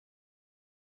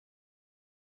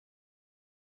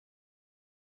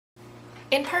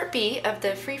In part B of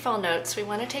the freefall notes, we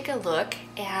want to take a look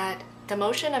at the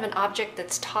motion of an object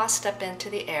that's tossed up into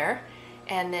the air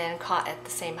and then caught at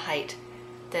the same height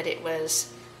that it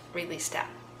was released at.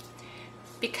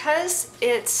 Because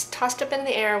it's tossed up in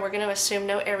the air, we're going to assume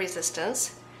no air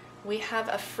resistance. We have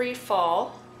a free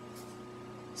fall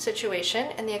situation,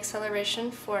 and the acceleration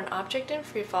for an object in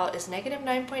free fall is negative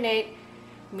 9.8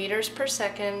 meters per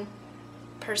second,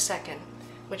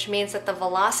 which means that the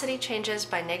velocity changes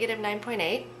by negative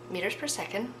 9.8 meters per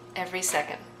second every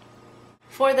second.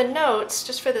 For the notes,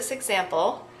 just for this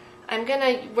example, I'm going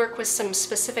to work with some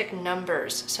specific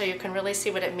numbers so you can really see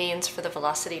what it means for the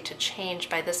velocity to change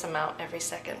by this amount every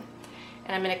second.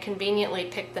 And I'm going to conveniently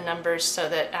pick the numbers so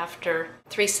that after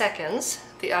 3 seconds,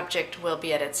 the object will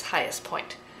be at its highest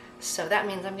point. So that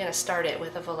means I'm going to start it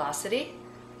with a velocity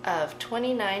of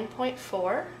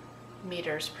 29.4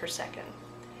 meters per second.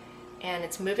 And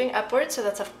it's moving upward, so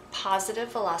that's a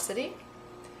positive velocity.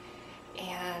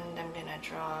 And I'm going to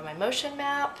draw my motion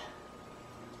map.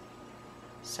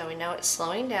 So we know it's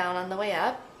slowing down on the way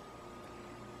up.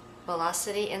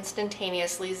 Velocity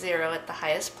instantaneously 0 at the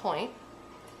highest point.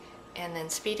 And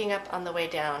then speeding up on the way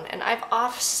down. And I've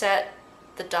offset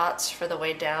the dots for the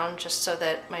way down just so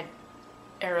that my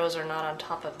arrows are not on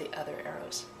top of the other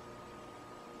arrows.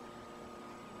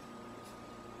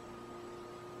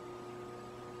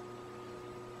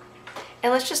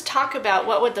 And let's just talk about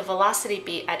what would the velocity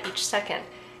be at each second.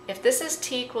 If this is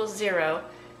t equals 0,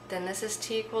 then this is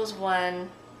t equals 1,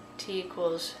 t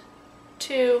equals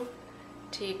 2,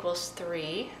 t equals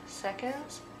 3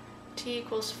 seconds, t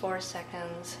equals 4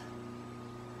 seconds,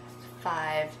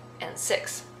 5, and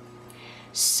 6.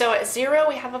 So at 0,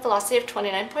 we have a velocity of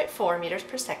 29.4 meters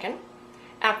per second.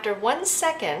 After 1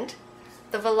 second,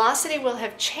 the velocity will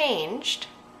have changed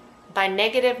by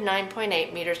negative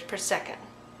 9.8 meters per second.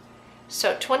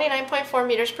 So 29.4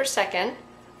 meters per second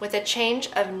with a change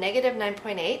of negative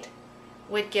 9.8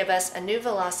 would give us a new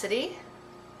velocity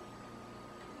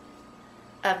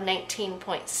of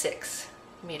 19.6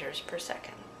 meters per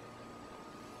second.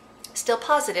 Still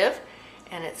positive,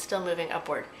 and it's still moving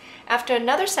upward. After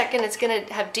another second, it's going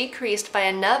to have decreased by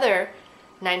another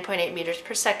 9.8 meters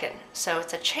per second. So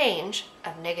it's a change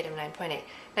of negative 9.8.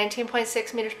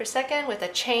 19.6 meters per second with a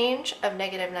change of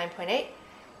negative 9.8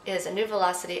 is a new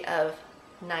velocity of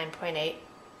 9.8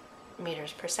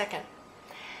 meters per second.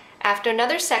 After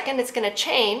another second, it's going to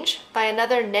change by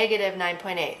another negative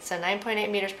 9.8. So 9.8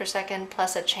 meters per second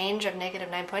plus a change of negative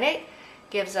 9.8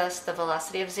 gives us the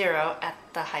velocity of 0 at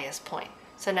the highest point.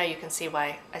 So now you can see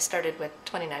why I started with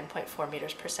 29.4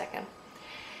 meters per second.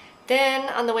 Then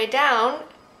on the way down,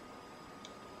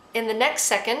 in the next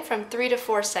second, from 3 to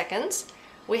 4 seconds,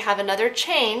 we have another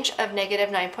change of negative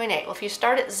 9.8. Well, if you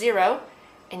start at 0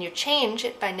 and you change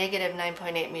it by negative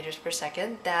 9.8 meters per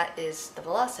second, that is the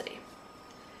velocity.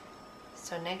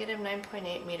 So negative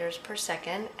 9.8 meters per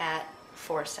second at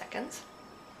 4 seconds.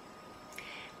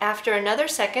 After another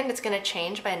second, it's going to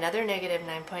change by another negative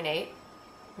 9.8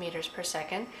 meters per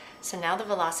second. So now the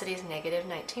velocity is negative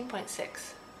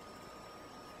 19.6.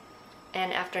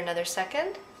 And after another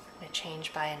second, it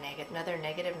change by another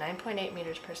negative 9.8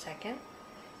 meters per second.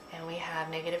 And we have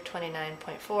negative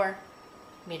 29.4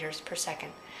 meters per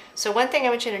second. So one thing I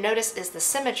want you to notice is the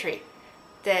symmetry,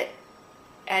 that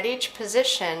at each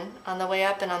position on the way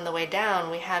up and on the way down,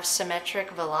 we have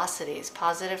symmetric velocities,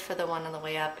 positive for the one on the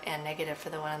way up and negative for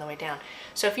the one on the way down.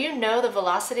 So if you know the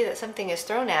velocity that something is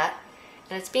thrown at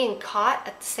and it's being caught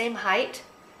at the same height,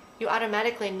 you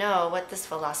automatically know what this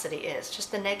velocity is,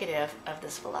 just the negative of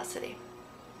this velocity.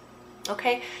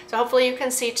 Okay, so hopefully you can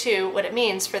see too what it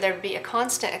means for there to be a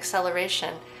constant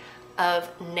acceleration of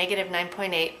negative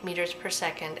 9.8 meters per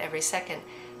second every second.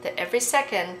 That every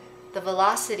second the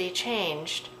velocity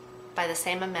changed by the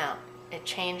same amount. It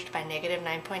changed by negative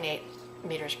 9.8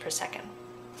 meters per second.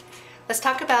 Let's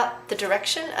talk about the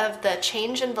direction of the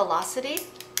change in velocity.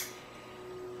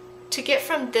 To get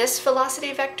from this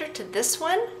velocity vector to this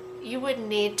one, you would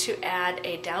need to add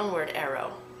a downward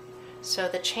arrow. So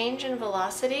the change in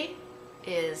velocity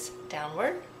is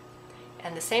downward.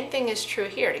 And the same thing is true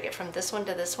here. To get from this one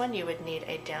to this one, you would need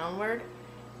a downward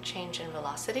change in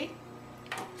velocity.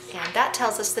 And that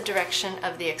tells us the direction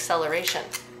of the acceleration.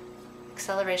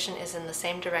 Acceleration is in the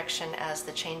same direction as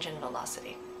the change in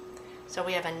velocity. So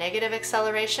we have a negative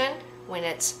acceleration when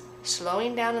it's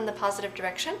slowing down in the positive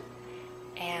direction,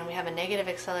 and we have a negative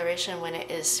acceleration when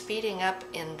it is speeding up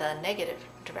in the negative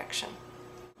direction.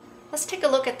 Let's take a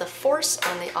look at the force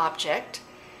on the object.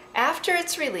 After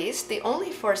it's released, the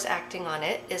only force acting on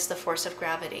it is the force of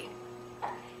gravity.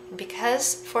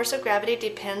 Because force of gravity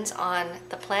depends on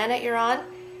the planet you're on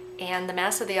and the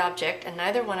mass of the object, and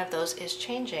neither one of those is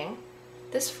changing,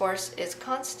 this force is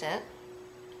constant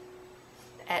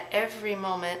at every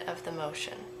moment of the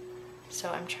motion.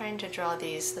 So I'm trying to draw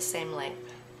these the same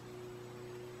length.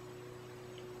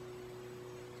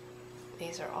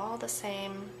 These are all the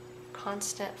same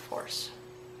constant force.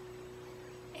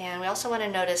 And we also want to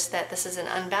notice that this is an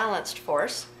unbalanced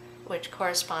force, which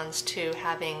corresponds to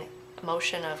having a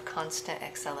motion of constant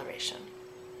acceleration.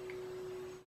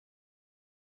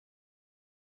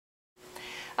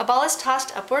 A ball is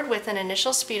tossed upward with an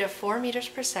initial speed of 4 meters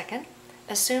per second.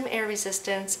 Assume air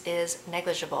resistance is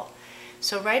negligible.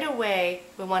 So right away,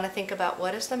 we want to think about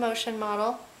what is the motion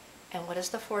model and what is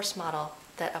the force model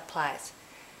that applies.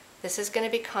 This is going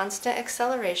to be constant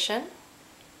acceleration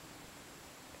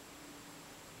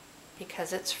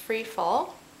because it's free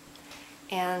fall,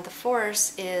 and the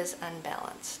force is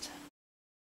unbalanced.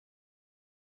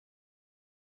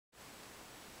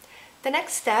 The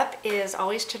next step is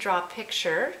always to draw a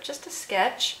picture, just a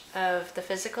sketch of the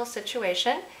physical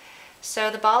situation.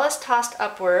 So the ball is tossed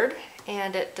upward,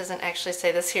 and it doesn't actually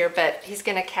say this here, but he's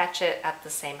going to catch it at the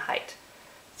same height.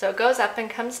 So it goes up and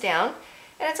comes down,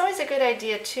 and it's always a good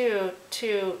idea too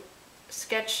to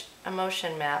sketch a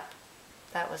motion map.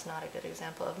 That was not a good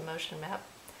example of a motion map.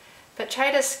 But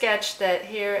try to sketch that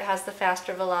here it has the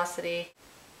faster velocity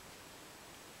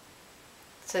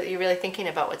so that you're really thinking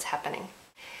about what's happening.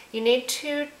 You need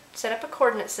to set up a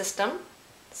coordinate system.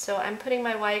 So I'm putting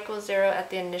my y equals 0 at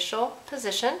the initial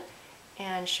position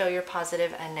and show your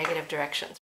positive and negative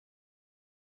directions.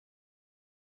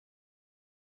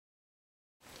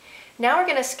 Now we're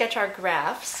going to sketch our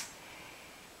graphs.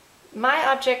 My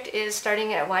object is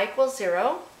starting at y equals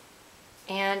 0,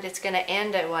 and it's going to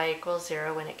end at y equals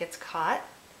 0 when it gets caught.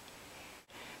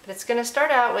 But it's going to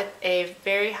start out with a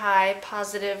very high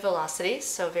positive velocity,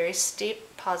 so very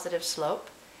steep positive slope.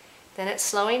 Then it's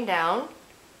slowing down,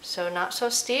 so not so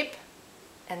steep,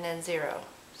 and then 0.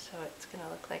 So it's going to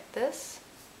look like this,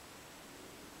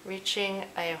 reaching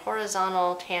a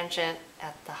horizontal tangent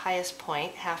at the highest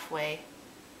point, halfway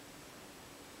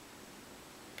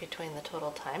between the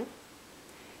total time.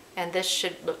 And this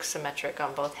should look symmetric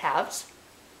on both halves.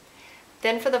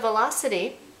 Then for the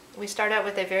velocity, we start out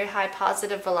with a very high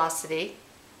positive velocity,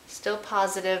 still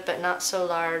positive but not so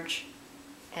large,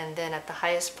 and then at the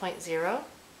highest point 0.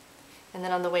 And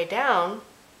then on the way down,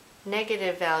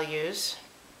 negative values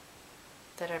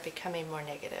that are becoming more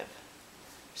negative.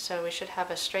 So we should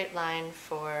have a straight line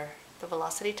for the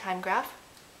velocity time graph.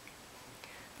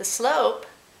 The slope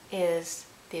is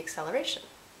the acceleration,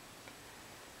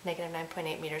 negative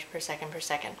 9.8 meters per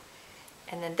second.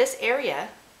 And then this area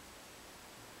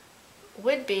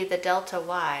would be the delta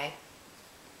y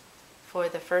for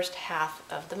the first half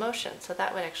of the motion. So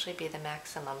that would actually be the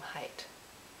maximum height.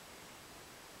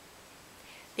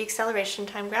 The acceleration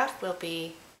time graph will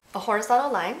be a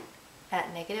horizontal line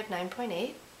at negative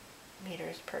 9.8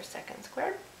 meters per second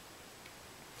squared.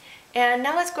 And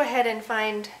now let's go ahead and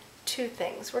find two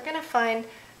things. We're going to find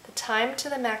the time to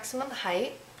the maximum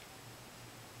height,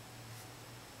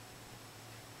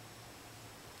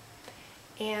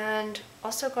 and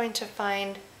also going to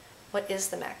find what is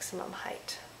the maximum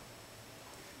height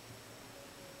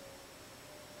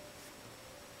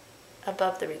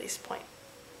above the release point.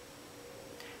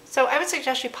 So I would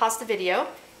suggest you pause the video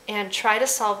and try to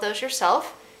solve those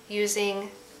yourself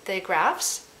using the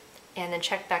graphs, and then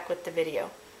check back with the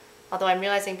video. Although I'm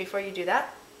realizing before you do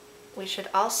that, we should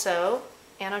also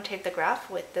annotate the graph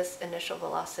with this initial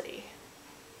velocity.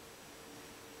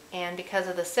 And because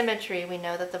of the symmetry, we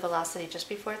know that the velocity just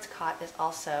before it's caught is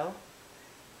also,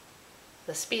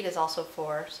 the speed is also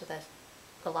 4, so the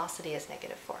velocity is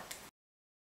negative 4.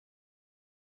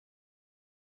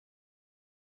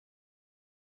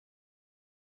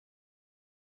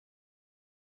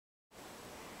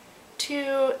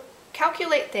 To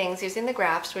calculate things using the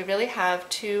graphs, we really have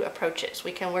two approaches.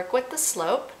 We can work with the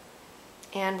slope,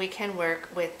 and we can work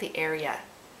with the area.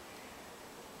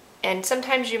 And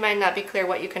sometimes you might not be clear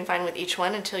what you can find with each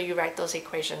one until you write those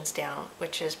equations down,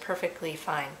 which is perfectly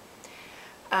fine.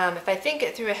 If I think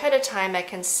it through ahead of time, I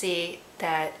can see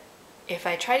that if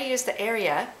I try to use the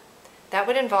area, that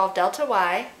would involve delta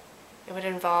y, it would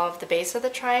involve the base of the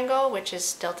triangle, which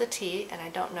is delta t, and I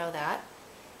don't know that,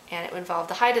 and it would involve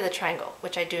the height of the triangle,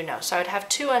 which I do know. So I would have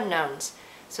two unknowns,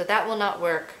 so that will not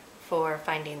work for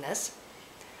finding this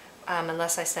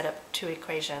unless I set up two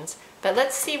equations. But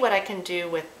let's see what I can do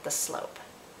with the slope.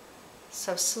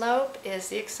 So slope is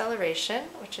the acceleration,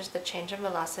 which is the change in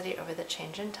velocity over the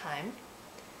change in time.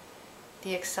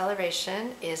 The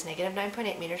acceleration is negative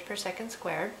 9.8 meters per second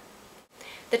squared.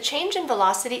 The change in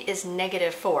velocity is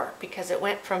negative 4 because it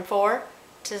went from 4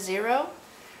 to 0.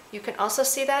 You can also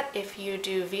see that if you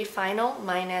do v final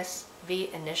minus v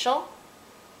initial.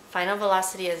 Final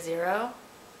velocity is 0.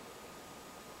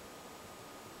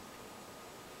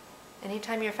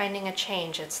 Anytime you're finding a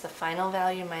change, it's the final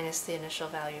value minus the initial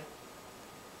value.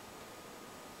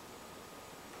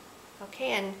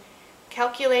 Okay, and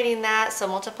calculating that, so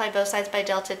multiply both sides by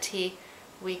delta t,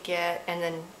 we get, and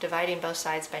then dividing both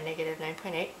sides by negative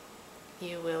 9.8,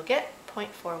 you will get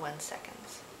 0.41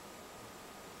 seconds.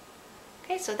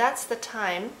 Okay, so that's the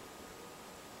time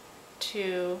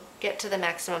to get to the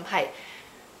maximum height.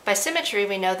 By symmetry,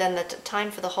 we know then that the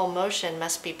time for the whole motion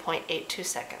must be 0.82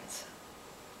 seconds.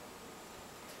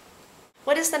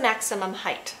 What is the maximum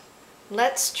height?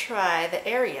 Let's try the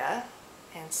area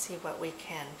and see what we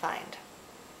can find.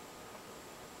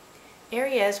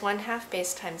 Area is 1/2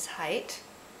 base times height.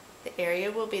 The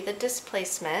area will be the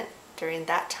displacement during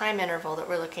that time interval that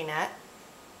we're looking at.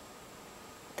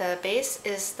 The base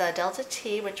is the delta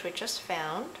t, which we just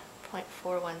found,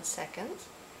 0.41 seconds,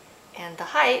 and the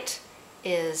height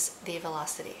is the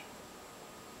velocity,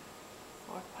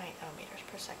 4.0 meters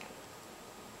per second.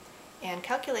 And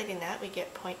calculating that, we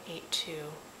get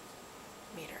 0.82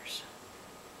 meters.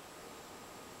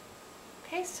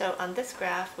 Okay, so on this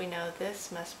graph, we know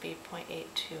this must be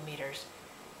 0.82 meters,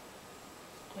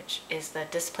 which is the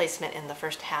displacement in the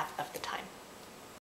first half of the time.